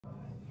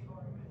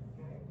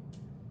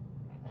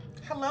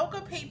Hello,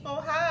 good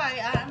people.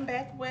 Hi, I'm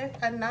back with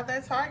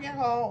another Target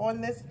haul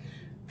on this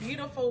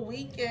beautiful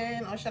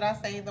weekend, or should I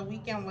say the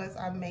weekend was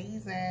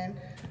amazing.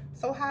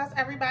 So how's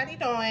everybody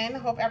doing?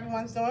 Hope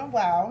everyone's doing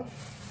well,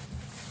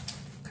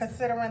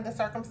 considering the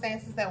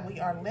circumstances that we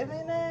are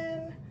living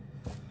in.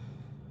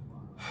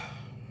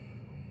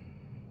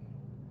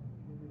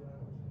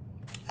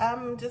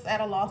 I'm just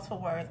at a loss for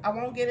words. I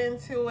won't get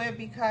into it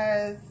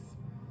because,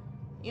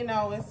 you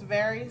know, it's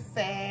very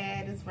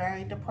sad. It's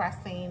very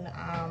depressing.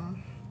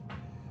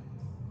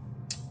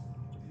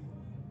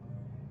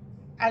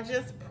 I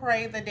just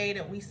pray the day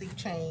that we see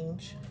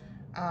change,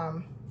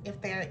 if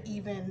there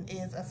even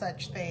is a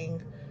such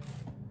thing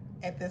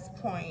at this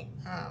point.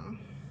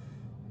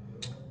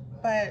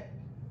 But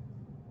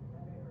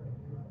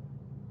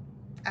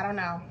I don't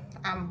know.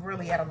 I'm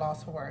really at a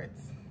loss for words.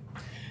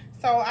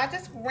 So I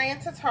just ran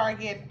to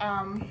Target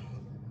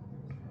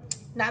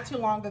not too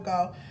long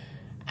ago.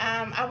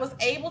 I was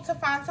able to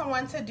find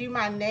someone to do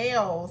my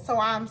nails, so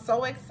I'm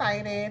so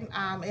excited.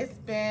 It's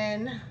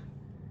been,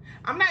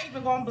 I'm not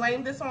even gonna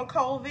blame this on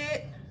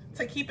COVID,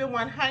 to keep it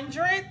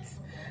 100.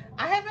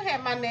 I haven't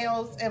had my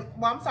nails,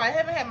 well, I'm sorry, I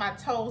haven't had my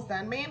toes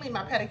done, mainly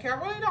my pedicure.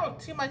 I really don't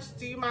too much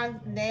do my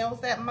nails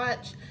that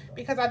much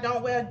because I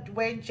don't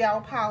wear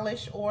gel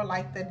polish or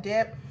like the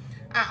dip.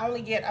 I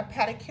only get a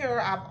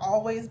pedicure. I've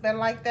always been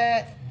like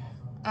that.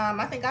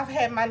 I think I've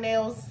had my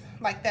nails,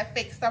 like that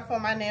fake stuff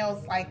on my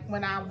nails, like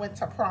when I went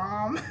to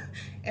prom,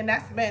 and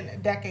that's been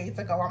decades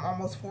ago. I'm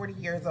almost 40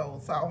 years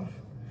old, so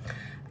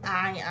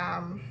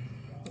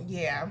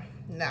yeah,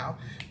 no.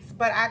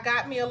 But I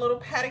got me a little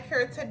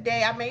pedicure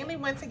today. I mainly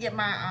went to get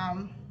my,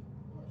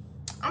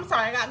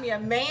 I got me a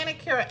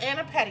manicure and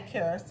a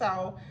pedicure.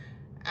 So,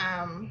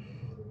 I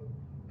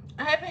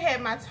haven't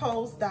had my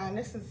toes done.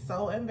 This is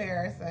so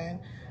embarrassing.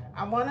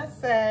 I want to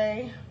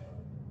say,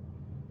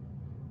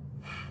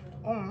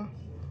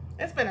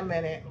 it's been a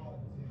minute.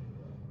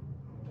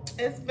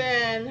 It's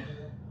been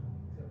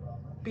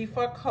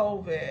before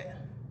COVID.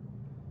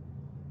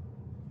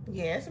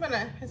 Yeah, it's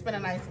been a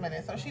nice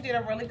minute. So she did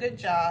a really good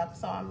job.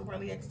 So I'm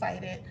really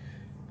excited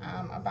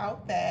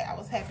about that. I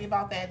was happy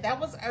about that. That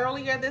was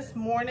earlier this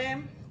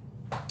morning.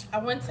 I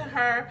went to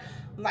her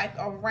like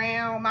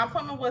around, my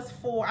appointment was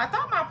for, I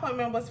thought my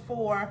appointment was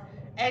for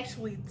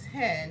actually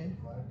 10.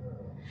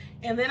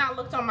 And then I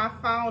looked on my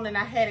phone and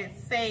I had it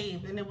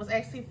saved, and it was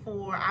actually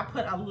for, I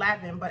put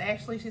 11, but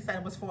actually she said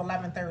it was for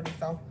 11:30,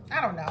 so I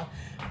don't know.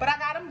 But I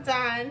got them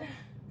done.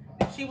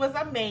 She was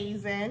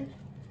amazing.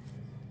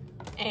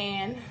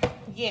 And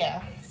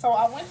yeah, so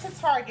I went to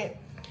Target,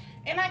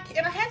 and I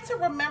have to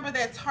remember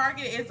that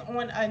Target is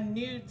on a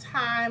new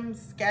time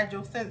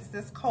schedule since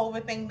this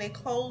COVID thing. They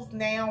close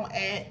now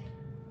at,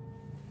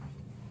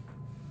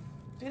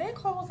 do they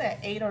close at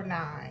 8 or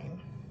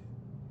 9?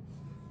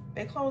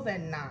 They close at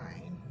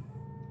 9.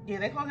 Yeah,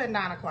 they close at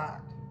 9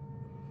 o'clock.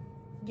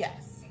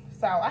 Yes,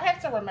 so I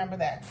have to remember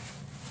that.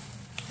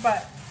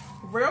 But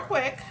real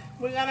quick,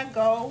 we're gonna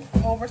go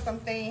over some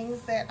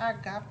things that I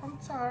got from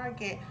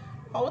Target.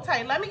 Hold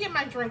tight, let me get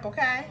my drink,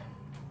 okay?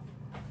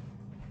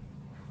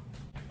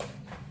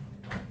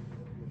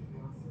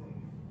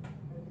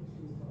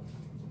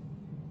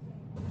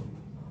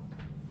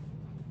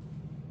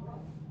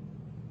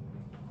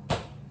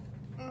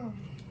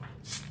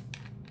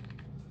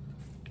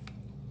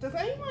 Does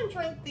anyone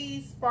drink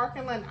these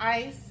sparkling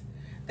ice?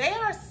 They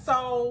are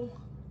so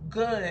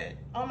good.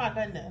 Oh my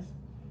goodness.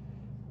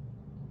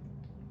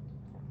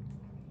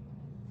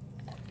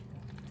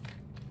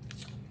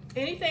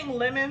 Anything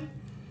lemon,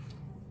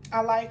 I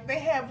like. They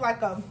have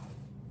like a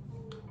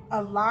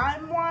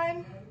lime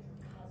one.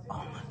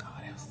 Oh my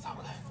God, it was so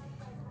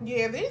good.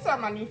 Yeah, these are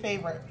my new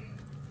favorite.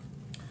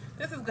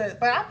 This is good,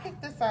 but I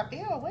picked this up.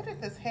 Ew, where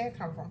did this hair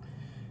come from?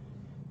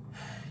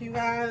 You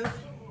guys,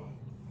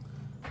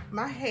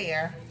 my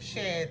hair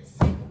sheds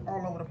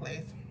all over the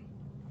place.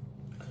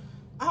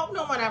 I hope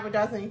no one ever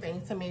does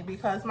anything to me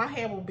because my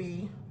hair will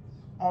be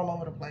all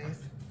over the place.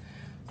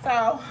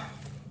 So,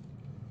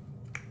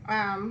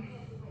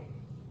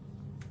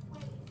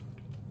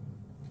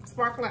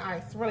 sparkling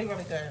ice, really,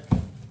 really good.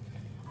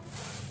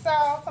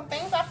 So, some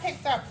things I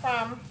picked up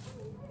from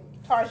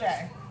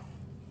Target.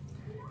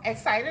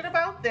 Excited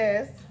about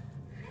this.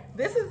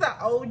 This is the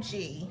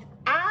OG.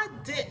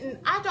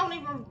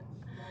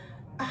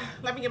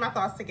 Let me get my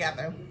thoughts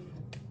together.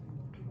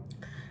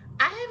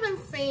 I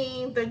haven't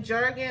seen the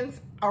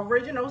Jergens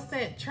Original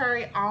Scent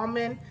Cherry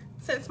Almond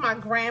since my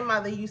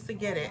grandmother used to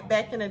get it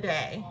back in the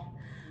day.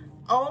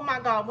 Oh my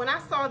God, when I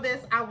saw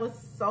this, I was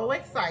so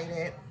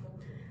excited.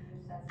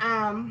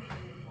 I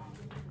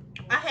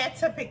had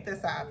to pick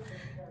this up.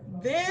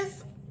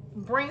 This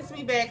brings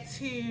me back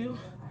to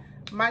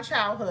my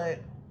childhood.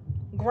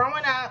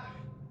 Growing up,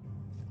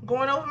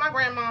 going over my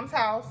grandmom's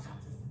house,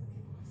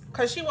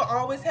 because she would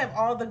always have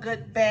all the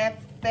good bad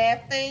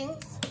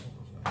things.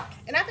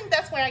 And I think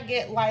that's where I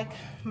get like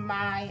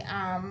my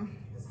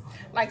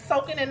like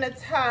soaking in the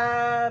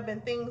tub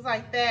and things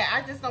like that.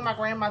 I just know my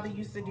grandmother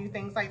used to do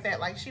things like that.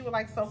 Like she would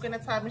like soak in the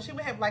tub, and she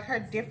would have like her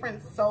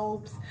different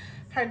soaps,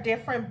 her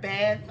different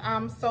bath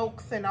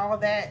soaks and all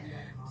that.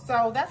 So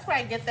So that's where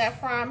I get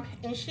that from.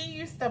 And she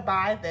used to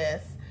buy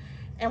this.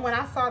 And when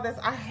I saw this,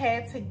 I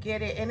had to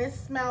get it. And it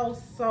smells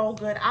so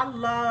good. I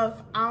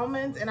love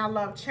almonds and I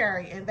love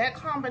cherry. And that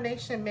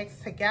combination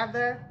mixed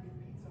together,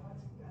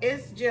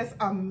 it's just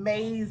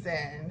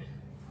amazing.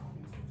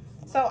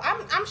 So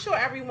I'm sure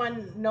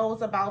everyone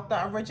knows about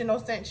the original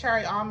scent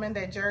cherry almond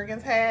that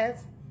Jergens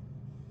has.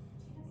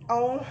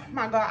 Oh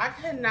my God, I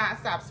could not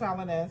stop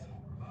smelling this.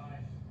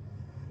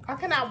 I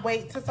cannot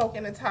wait to soak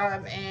in the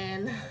tub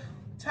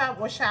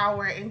or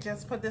shower and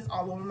just put this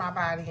all over my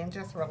body and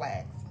just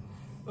relax.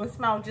 It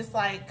smells just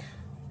like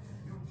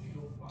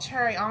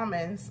cherry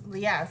almonds.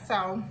 Yeah,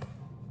 so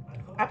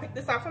I picked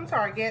this up from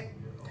Target.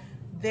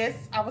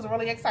 I was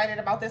really excited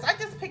about this. I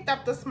just picked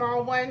up the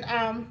small one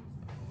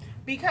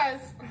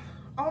because,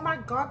 oh my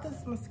God,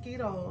 there's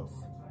mosquitoes.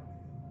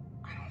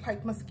 I don't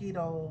like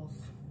mosquitoes.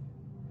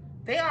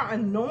 They are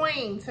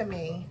annoying to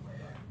me.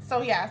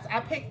 So yes, I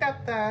picked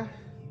up the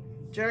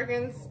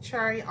Jergens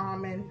Cherry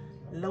Almond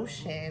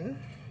Lotion.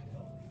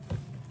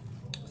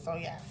 So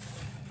yes.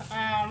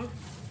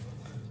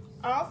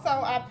 Also,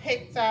 I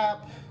picked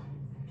up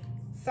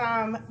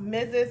some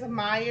Mrs.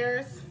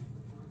 Meyer's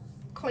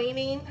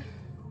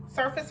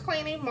surface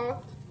cleaning,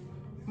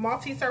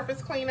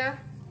 multi-surface cleaner.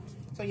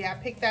 So yeah, I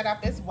picked that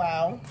up as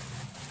well.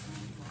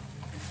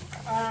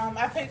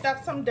 I picked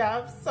up some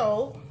Dove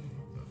soap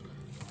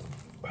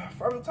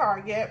from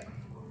Target.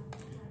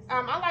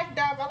 I like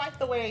Dove. I like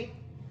the way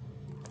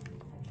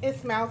it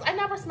smells. I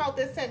never smelled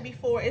this scent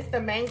before. It's the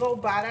mango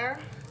butter.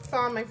 So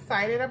I'm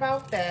excited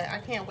about that. I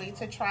can't wait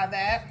to try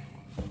that.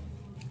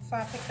 So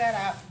I picked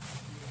that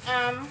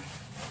up.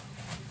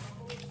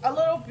 A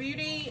little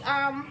beauty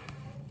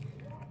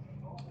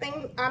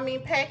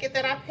packet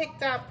that I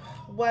picked up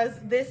was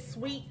this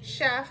Sweet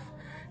Chef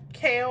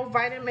Kale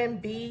Vitamin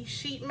B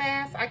Sheet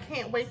Mask. I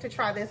can't wait to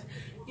try this.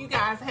 You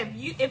guys,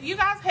 if you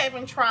guys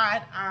haven't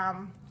tried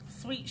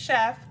Sweet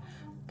Chef,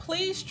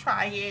 please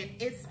try it.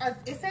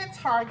 It's at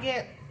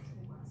Target.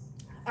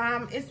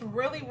 It's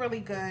really,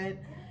 really good.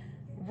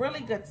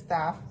 Really good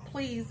stuff.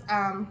 Please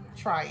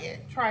try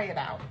it. Try it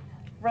out.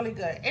 Really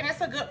good. And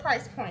it's a good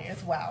price point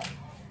as well.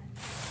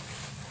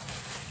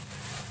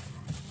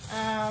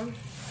 I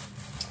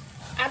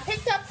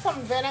picked up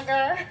some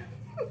vinegar.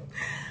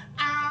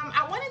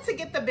 I wanted to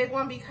get the big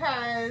one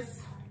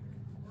because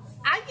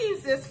I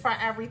use this for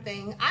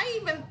everything. I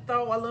even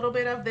throw a little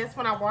bit of this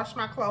when I wash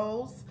my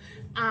clothes,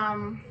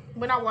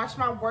 when I wash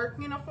my work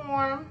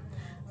uniform.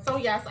 So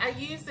yes, I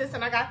use this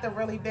and I got the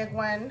really big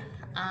one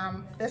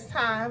this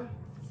time.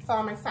 So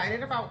I'm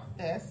excited about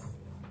this.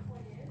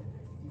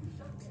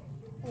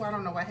 Oh, I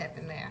don't know what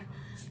happened there.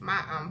 My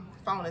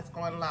phone is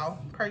going low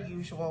per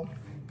usual.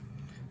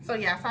 So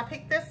yes, I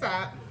picked this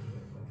up.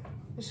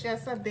 It's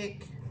just a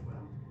big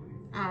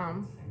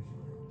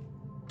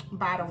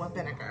bottle of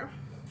vinegar.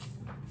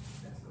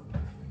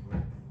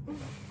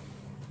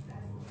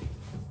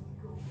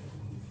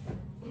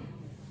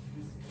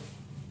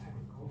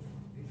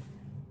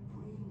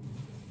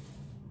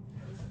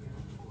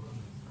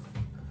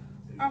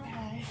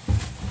 Okay,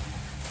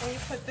 let me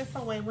put this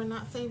away. We're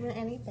not saving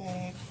any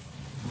bags.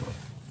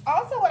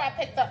 Also, what I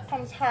picked up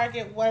from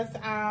Target was,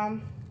 I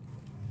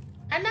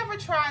never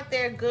tried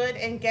their Good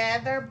and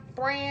Gather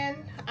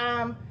brand,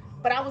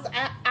 but I was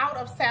out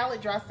of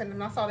salad dressing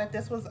and I saw that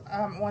this was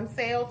on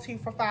sale, 2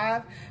 for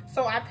 $5.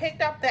 So I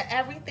picked up the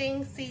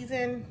Everything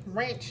Seasoned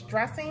Ranch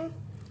dressing.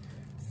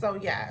 So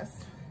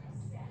yes,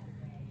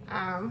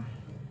 I'm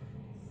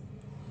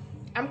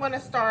gonna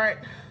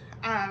start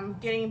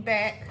getting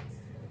back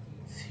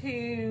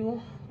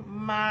to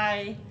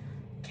my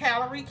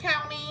calorie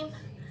counting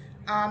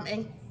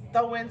and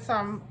throw in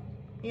some,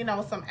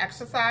 some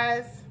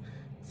exercise.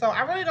 So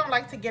I really don't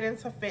like to get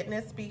into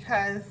fitness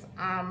because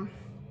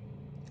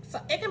so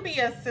it can be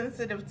a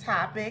sensitive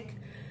topic.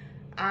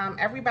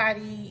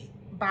 Everybody's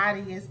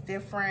body is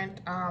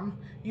different.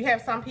 You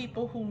have some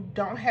people who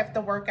don't have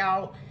to work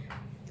out,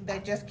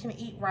 that just can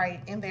eat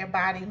right and their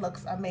body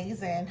looks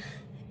amazing.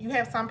 You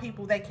have some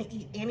people that can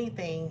eat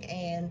anything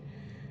and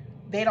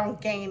they don't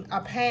gain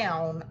a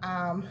pound.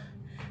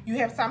 You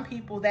have some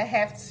people that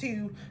have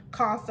to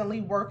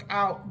constantly work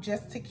out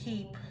just to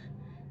keep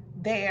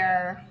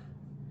their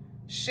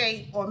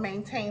shape or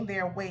maintain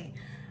their weight.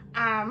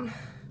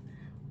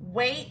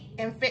 Weight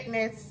and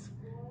fitness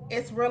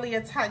is really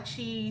a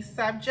touchy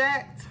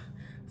subject.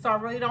 So I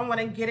really don't want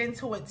to get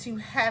into it too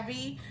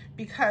heavy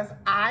because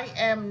I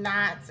am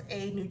not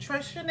a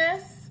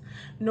nutritionist,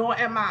 nor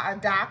am I a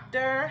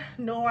doctor,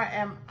 nor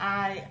am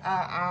I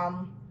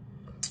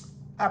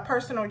a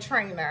personal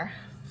trainer.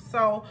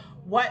 So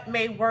what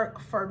may work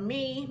for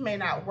me may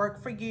not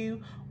work for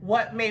you.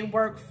 What may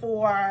work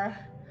for,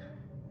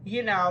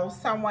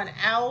 someone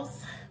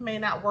else may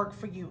not work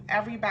for you.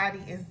 Everybody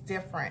is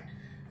different.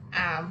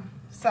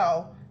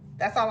 So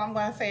that's all I'm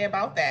going to say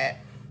about that.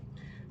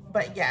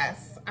 But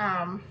yes,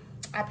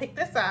 I picked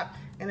this up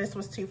and this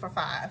was 2 for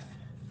 $5.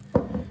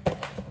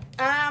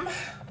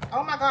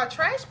 Oh my God,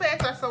 trash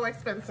bags are so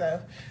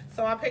expensive.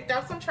 So I picked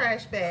up some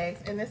trash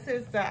bags and this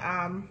is the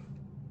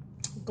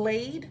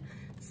Glade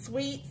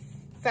Sweet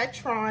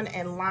citron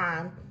and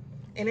lime,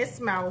 and it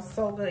smells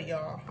so good,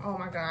 y'all. Oh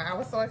my God, I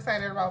was so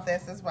excited about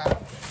this as well.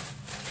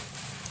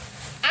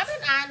 I've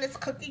been eyeing this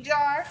cookie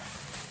jar.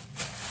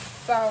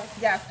 So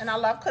yes, and I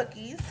love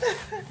cookies.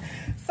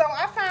 So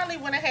I finally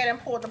went ahead and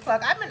pulled the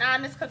plug. I've been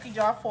eyeing this cookie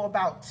jar for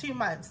about 2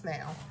 months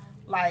now.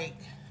 Like,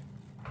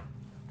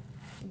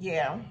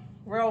 yeah,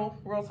 real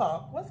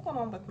talk. What's going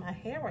on with my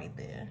hair right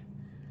there?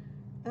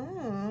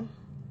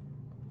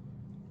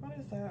 What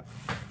is that?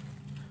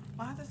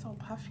 Why is it so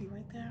puffy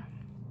right there?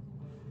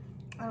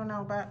 I don't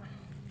know, but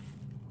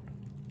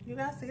you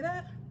guys see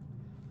that?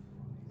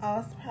 Oh,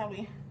 it's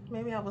probably,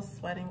 maybe I was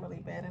sweating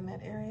really bad in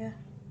that area.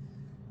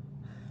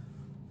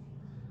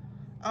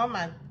 Oh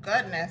my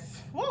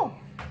goodness. Woo.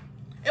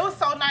 It was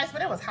so nice,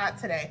 but it was hot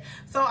today.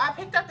 So I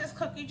picked up this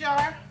cookie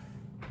jar,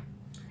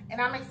 and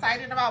I'm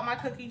excited about my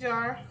cookie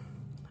jar.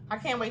 I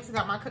can't wait to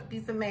get my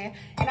cookies in there.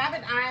 And I've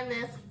been eyeing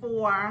this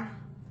for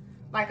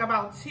like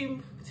about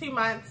two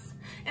months.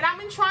 And I've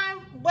been trying,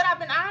 what I've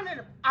been eyeing,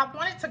 I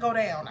want it to go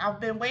down. I've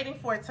been waiting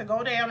for it to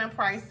go down in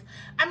price.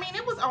 I mean,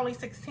 it was only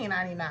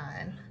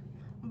 $16.99.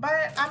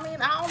 But I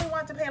mean, I only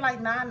wanted to pay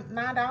like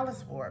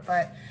 $9 for it.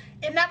 But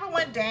it never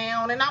went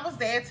down. And I was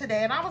there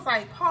today, and I was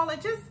like, Paula,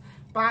 just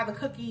buy the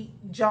cookie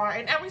jar.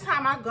 And every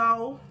time I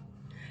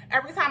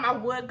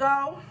would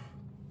go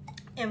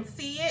and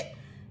see it,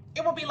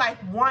 it would be like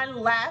one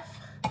left.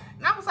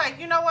 And I was like,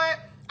 you know what?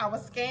 I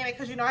would scan it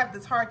because, you know, I have the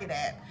Target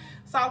app.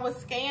 So I would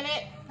scan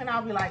it, and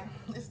I'll be like,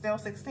 it's still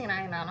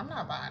 $16.99. I'm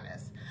not buying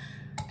this.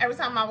 Every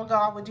time I would go,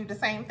 I would do the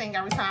same thing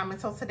every time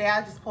until today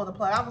I just pulled the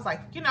plug. I was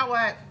like, you know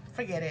what?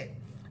 Forget it.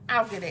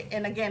 I'll get it.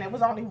 And again, it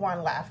was only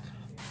one left.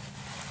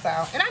 So,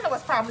 and I know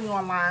it's probably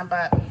online,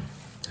 but,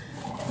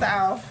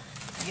 so,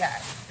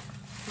 yes.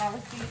 My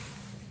receipt.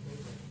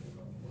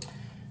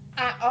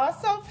 I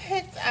also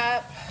picked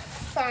up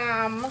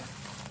some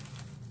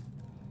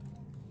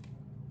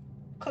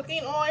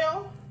cooking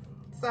oil.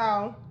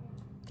 So,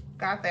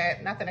 got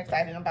that. Nothing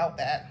exciting about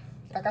that.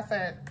 Like I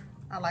said,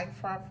 I like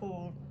fried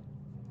food.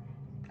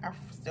 I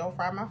still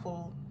fry my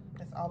food.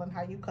 It's all in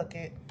how you cook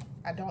it.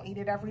 I don't eat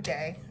it every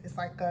day. It's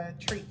like a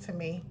treat to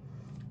me.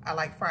 I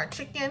like fried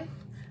chicken.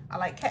 I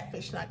like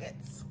catfish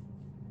nuggets.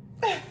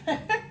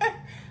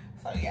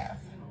 So yes.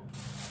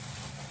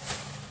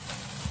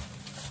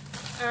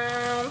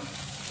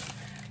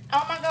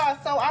 Oh my God,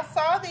 so I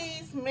saw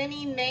these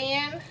mini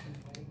Nan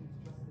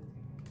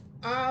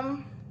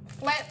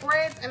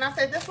flatbreads, and I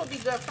said this would be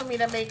good for me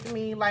to make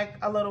me like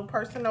a little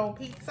personal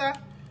pizza.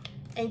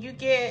 And you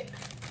get,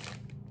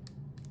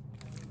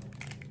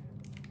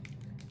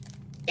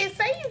 it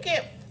say you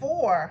get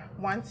 4.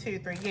 1, 2,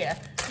 3, yeah.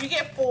 You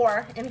get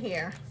 4 in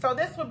here. So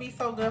this would be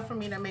so good for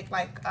me to make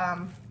like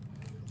a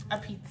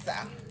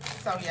pizza.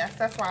 So yes,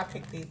 that's why I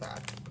picked these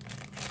up.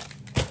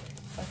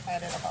 So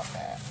excited about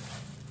that.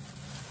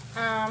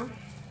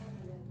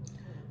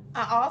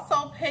 I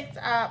also picked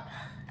up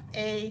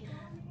a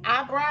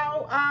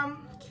eyebrow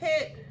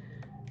kit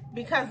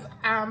because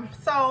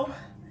so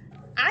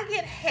I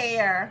get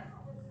hair.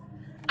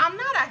 I'm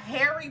not a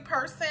hairy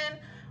person,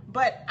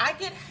 but I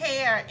get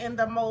hair in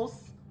the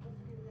most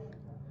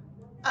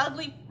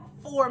ugly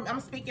form. I'm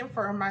speaking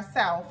for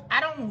myself. I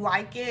don't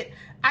like it.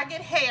 I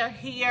get hair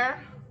here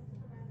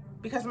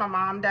because my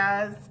mom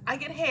does. I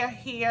get hair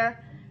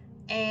here,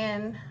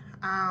 and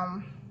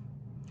I'm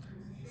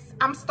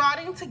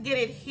starting to get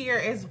it here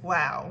as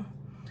well.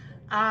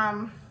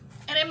 And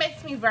it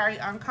makes me very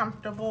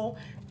uncomfortable.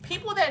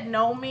 People that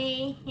know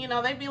me, you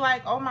know, they'd be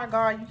like, oh my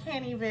God, you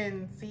can't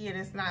even see it.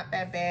 It's not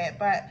that bad.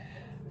 But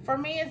for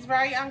me, it's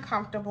very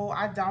uncomfortable.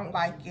 I don't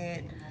like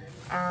it.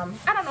 I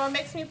don't know. It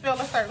makes me feel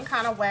a certain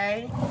kind of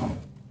way.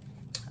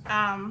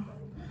 I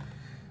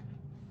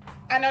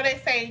know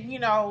they say, you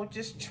know,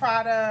 just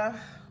try to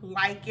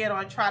like it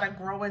or try to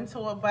grow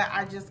into it, but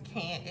I just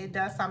can't. It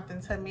does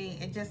something to me.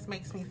 It just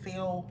makes me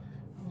feel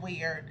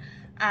weird.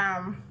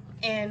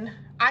 And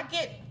I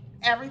get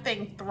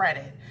everything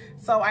threaded.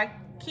 So I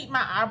keep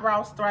my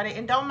eyebrows threaded,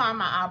 and don't mind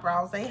my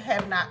eyebrows. They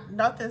have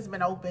nothing's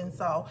been open,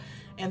 so,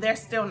 and they're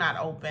still not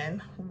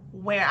open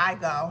where I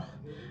go.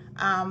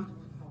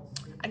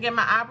 I get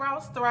my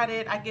eyebrows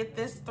threaded, I get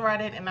this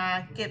threaded, and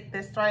I get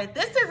this threaded.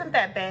 This isn't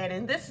that bad,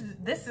 and this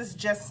is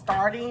just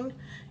starting,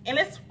 and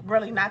it's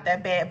really not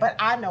that bad, but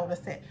I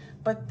notice it.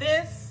 But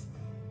this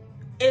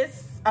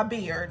is a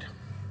beard.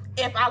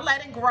 If I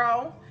let it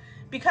grow,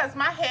 because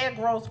my hair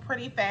grows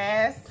pretty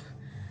fast,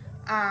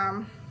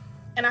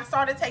 and I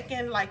started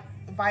taking like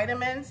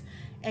vitamins,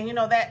 and you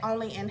know that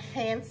only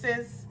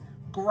enhances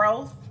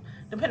growth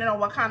depending on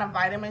what kind of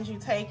vitamins you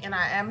take. And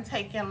I am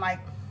taking like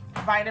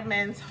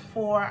vitamins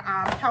for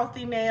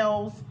healthy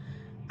nails,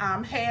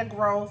 hair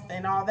growth,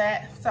 and all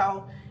that.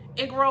 So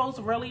it grows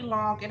really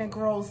long and it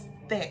grows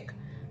thick.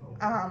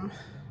 And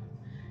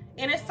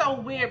it's so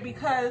weird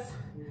because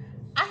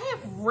I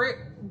have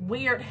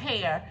weird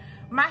hair.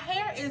 My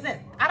hair isn't,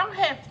 I don't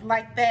have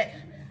like that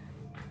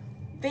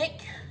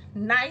thick,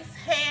 nice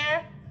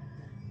hair.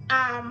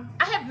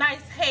 I have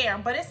nice hair,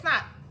 but it's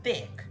not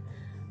thick.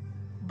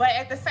 But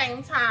at the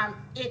same time,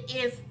 it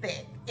is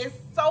thick. It's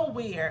so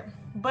weird.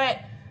 But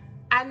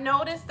I I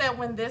noticed that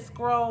when this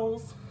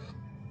grows,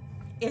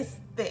 it's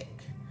thick.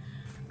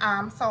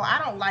 So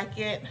I don't like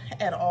it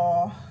at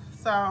all.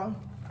 So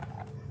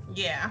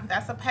yeah,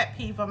 that's a pet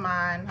peeve of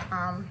mine.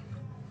 I've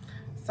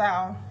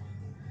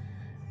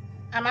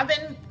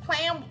been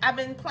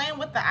playing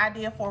with the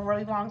idea for a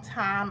really long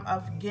time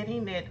of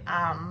getting it,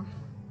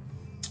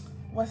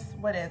 what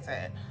is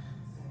it?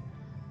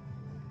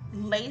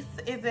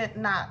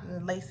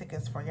 LASIK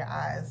is for your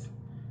eyes.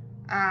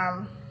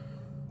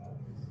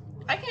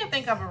 I can't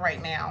think of it right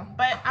now,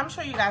 but I'm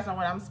sure you guys know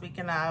what I'm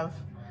speaking of.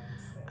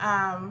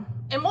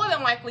 And more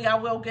than likely I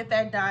will get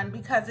that done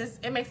because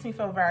it makes me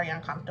feel very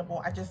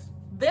uncomfortable.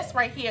 This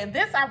right here,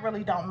 this I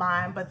really don't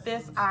mind, but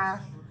this I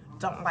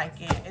don't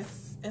like it.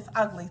 It's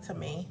ugly to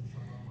me.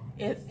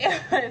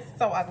 It's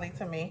so ugly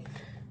to me.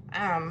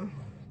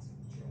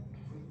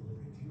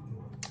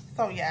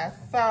 So yeah,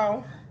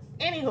 so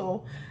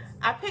anywho,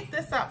 I picked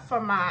this up for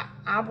my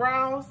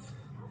eyebrows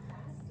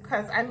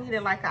because I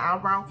needed like an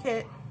eyebrow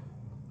kit.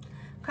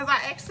 Because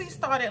I actually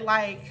started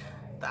like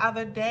the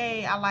other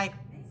day, I like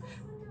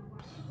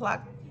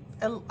plucked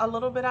a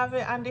little bit of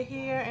it under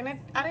here, and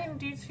I didn't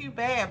do too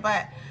bad,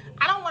 but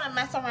I don't want to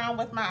mess around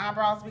with my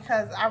eyebrows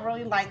because I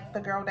really like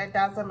the girl that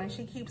does them, and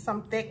she keeps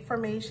them thick for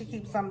me. She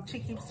keeps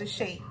the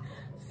shape.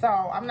 So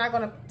I'm not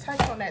going to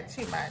touch on that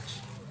too much.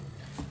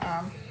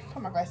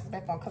 Put my glasses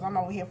back on because I'm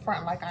over here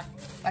front like I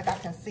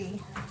can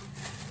see.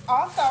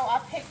 Also,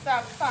 I picked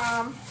up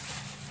some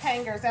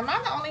hangers. Am I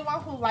the only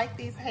one who like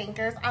these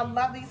hangers? I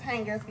love these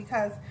hangers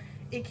because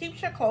it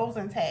keeps your clothes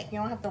intact. You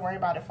don't have to worry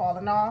about it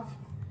falling off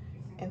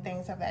and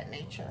things of that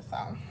nature.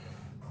 So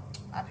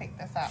I picked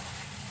this up.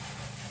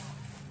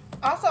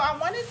 Also, I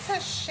wanted to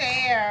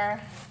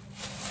share,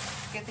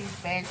 get these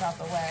bags out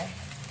the way.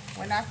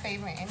 We're not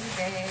saving any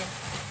bags.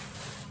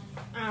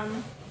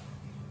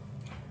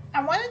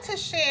 I wanted to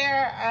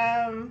share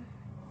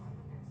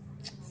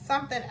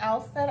something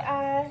else that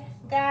I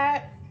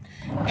got,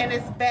 and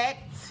it's back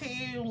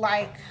to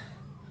like,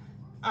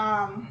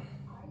 I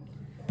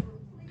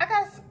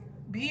guess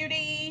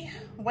beauty,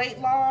 weight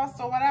loss,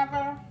 or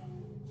whatever.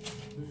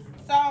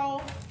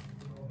 So,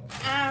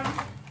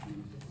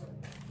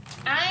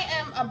 I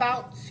am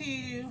about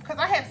to, because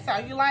I have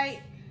cellulite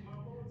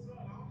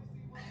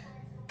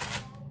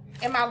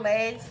in my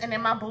legs and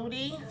in my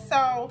booty,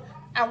 so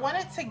I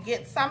wanted to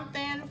get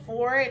something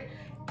for it.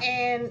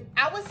 And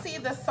I would see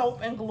the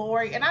Soap and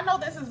Glory, and I know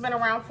this has been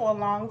around for a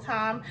long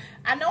time.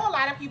 I know a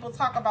lot of people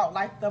talk about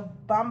like the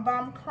Bum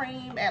Bum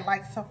cream at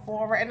like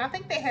Sephora, and I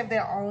think they have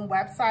their own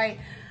website,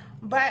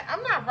 but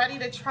I'm not ready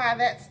to try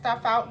that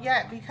stuff out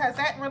yet because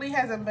that really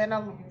hasn't been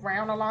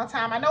around a long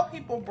time. I know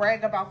people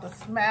brag about the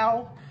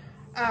smell,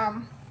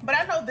 but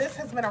I know this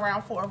has been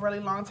around for a really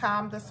long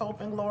time, the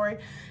Soap and Glory.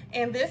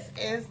 And this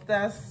is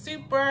the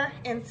Super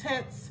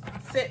Intense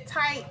Sit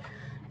Tight.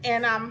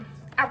 And I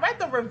read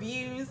the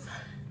reviews.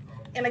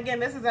 And again,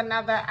 this is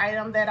another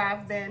item that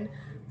I've been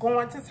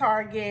going to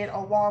Target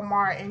or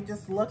Walmart and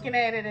just looking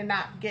at it and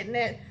not getting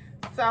it.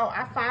 So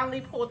I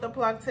finally pulled the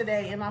plug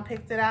today and I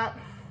picked it up.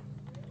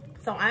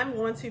 So I'm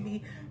going to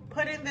be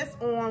putting this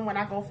on when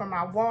I go for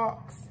my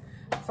walks.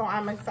 So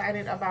I'm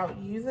excited about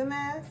using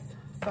this.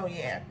 So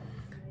yeah.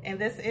 And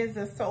this is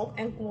the Soap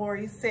and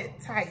Glory Sit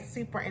Tight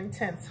Super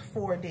Intense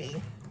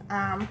 4D.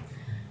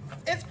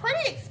 It's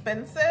pretty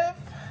expensive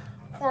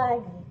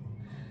for,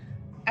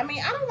 I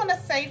mean, I don't want to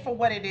say for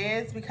what it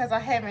is because I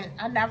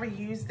never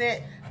used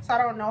it, so I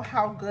don't know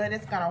how good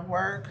it's gonna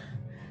work.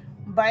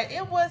 But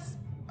it was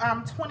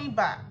 20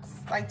 bucks,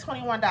 like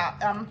 $21,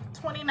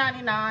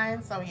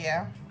 $20.99. So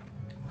yeah,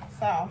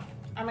 so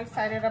I'm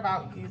excited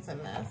about using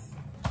this,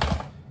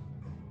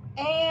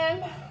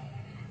 and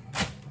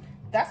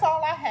that's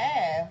all I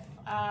have.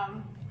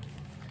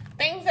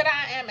 Things that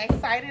I am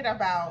excited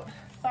about.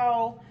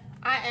 So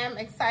I am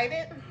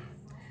excited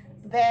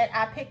that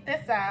I picked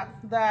this up,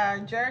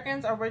 the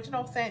Jergens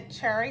Original Scent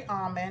Cherry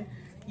Almond.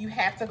 You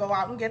have to go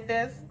out and get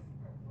this.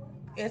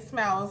 It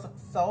smells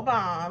so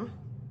bomb.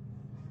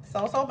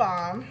 So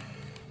bomb.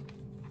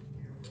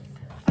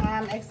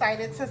 I'm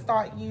excited to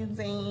start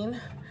using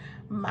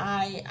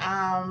my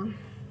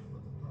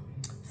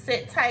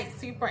Sit Tight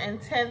Super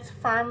Intense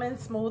Firm and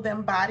Smooth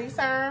and Body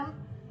Serum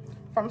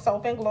from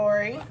Soap and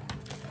Glory.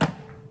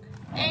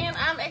 And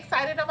I'm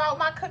excited about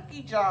my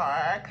cookie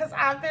jar because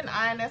I've been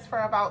eyeing this for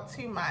about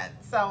 2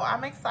 months. So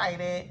I'm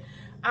excited.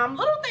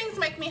 Little things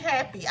make me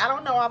happy. I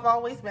don't know, I've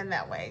always been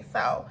that way.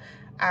 So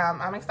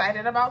I'm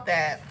excited about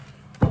that.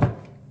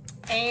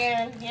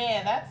 And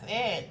yeah, that's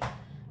it.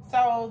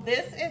 So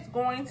this is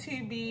going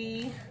to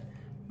be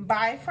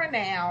bye for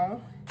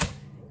now.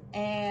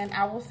 And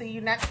I will see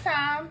you next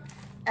time.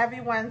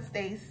 Everyone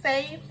stay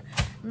safe.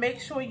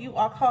 Make sure you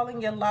are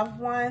calling your loved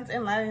ones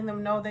and letting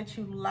them know that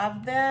you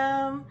love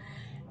them.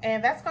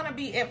 And that's going to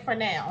be it for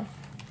now.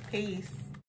 Peace.